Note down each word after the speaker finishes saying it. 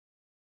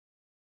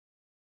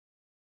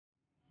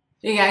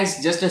Hey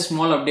guys, just a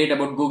small update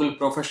about Google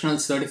professional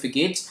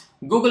certificates.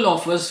 Google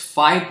offers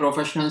 5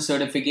 professional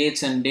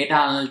certificates in data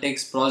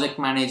analytics, project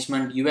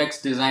management,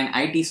 UX design,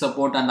 IT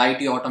support and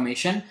IT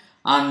automation.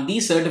 And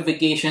these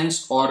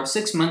certifications are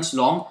 6 months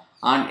long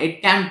and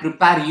it can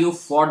prepare you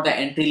for the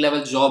entry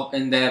level job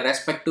in their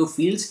respective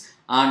fields.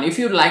 And if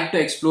you'd like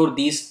to explore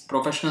these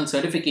professional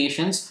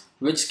certifications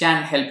which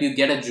can help you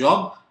get a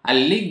job, I'll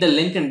leave the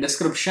link in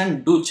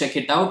description. Do check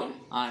it out.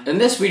 And in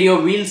this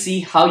video, we'll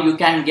see how you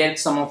can get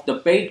some of the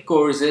paid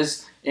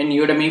courses in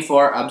Udemy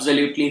for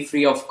absolutely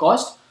free of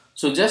cost.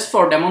 So just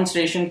for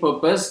demonstration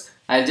purpose,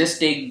 I'll just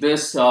take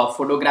this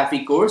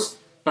photography course,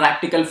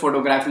 practical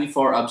photography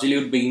for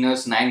absolute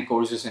beginners, 9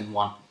 courses in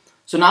one.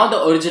 So now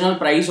the original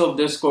price of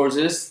this course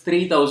is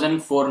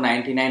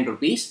 3,499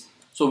 rupees.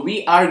 So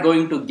we are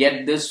going to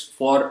get this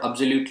for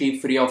absolutely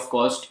free of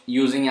cost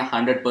using a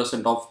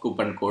 100% off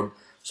coupon code.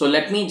 So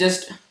let me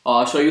just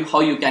show you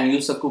how you can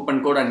use the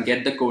coupon code and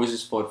get the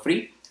courses for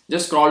free.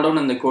 Just scroll down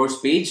in the course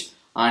page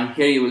and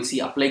here you will see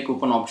apply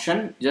coupon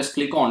option. Just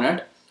click on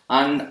it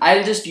and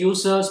I'll just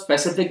use a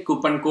specific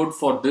coupon code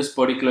for this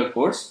particular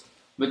course,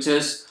 which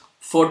is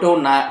photo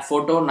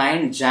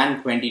 9 Jan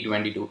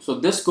 2022. So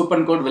this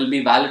coupon code will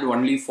be valid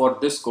only for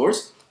this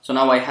course. So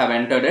now I have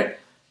entered it.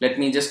 Let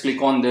me just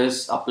click on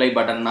this apply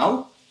button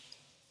now.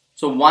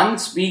 So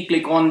once we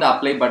click on the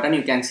apply button,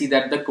 you can see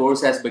that the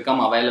course has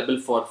become available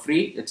for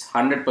free. It's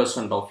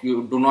 100% off.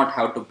 You do not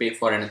have to pay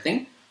for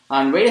anything.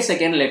 And wait a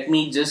second, let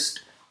me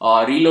just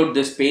reload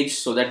this page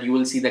so that you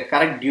will see the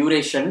correct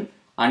duration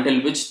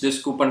until which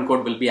this coupon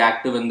code will be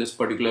active in this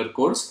particular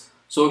course.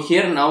 So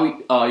here now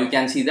you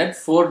can see that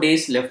 4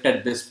 days left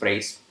at this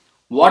price.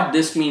 What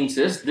this means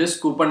is this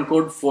coupon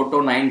code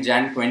photo 9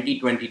 Jan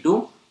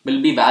 2022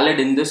 will be valid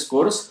in this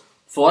course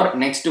for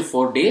next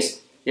 4 days.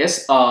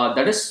 Yes,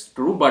 that is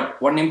true, but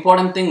one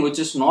important thing which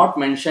is not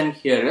mentioned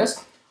here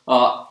is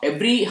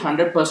every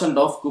 100%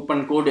 off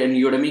coupon code in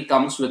Udemy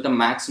comes with a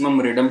maximum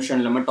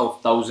redemption limit of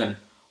 1000.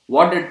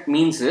 What it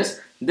means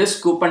is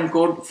this coupon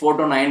code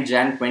photo 9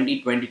 Jan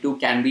 2022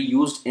 can be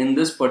used in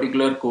this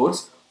particular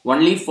course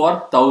only for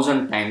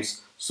 1000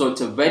 times. So it's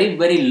a very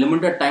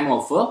limited time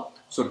offer.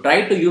 So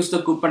try to use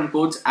the coupon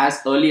codes as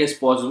early as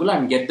possible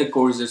and get the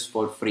courses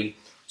for free.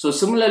 So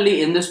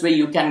similarly, in this way,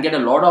 you can get a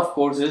lot of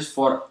courses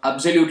for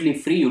absolutely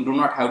free. You do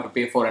not have to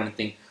pay for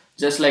anything.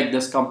 Just like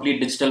this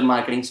complete digital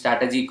marketing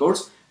strategy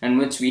course, in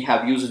which we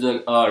have used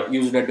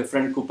a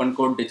different coupon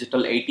code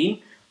digital 18.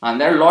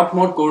 And there are a lot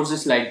more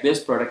courses like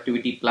this: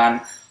 productivity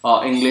plan,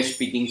 English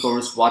speaking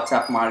course,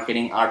 WhatsApp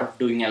marketing, art of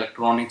doing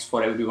electronics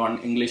for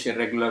everyone, English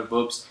irregular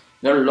verbs.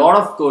 There are a lot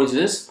of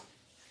courses.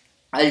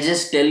 I'll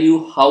just tell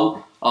you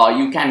how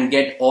you can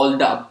get all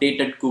the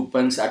updated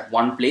coupons at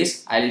one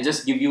place. I'll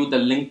just give you the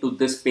link to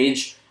this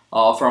page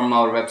from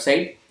our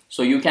website.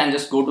 So you can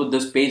just go to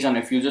this page, and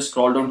if you just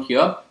scroll down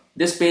here,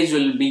 this page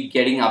will be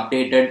getting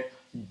updated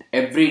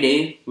every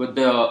day with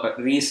the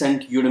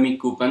recent Udemy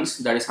coupons,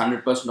 that is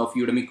 100% of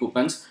Udemy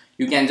coupons.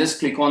 You can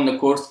just click on the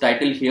course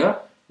title here.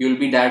 You will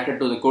be directed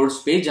to the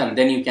course page, and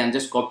then you can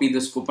just copy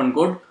this coupon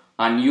code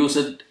and use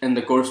it in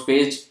the course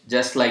page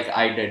just like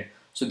I did.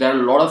 So there are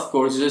a lot of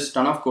courses,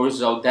 ton of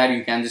courses out there.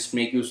 You can just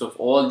make use of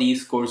all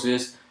these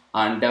courses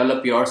and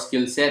develop your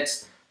skill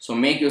sets. So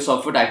make use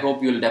of it. I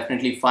hope you will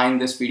definitely find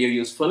this video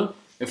useful.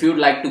 If you would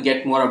like to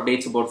get more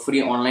updates about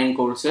free online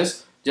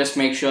courses, just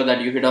make sure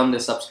that you hit on the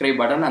subscribe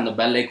button and the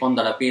bell icon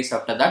that appears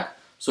after that.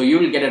 So you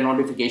will get a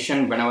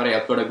notification whenever I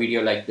upload a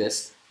video like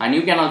this. And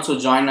you can also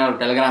join our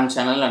Telegram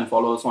channel and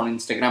follow us on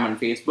Instagram and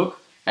Facebook.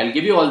 I'll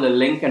give you all the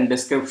link and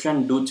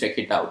description. Do check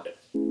it out.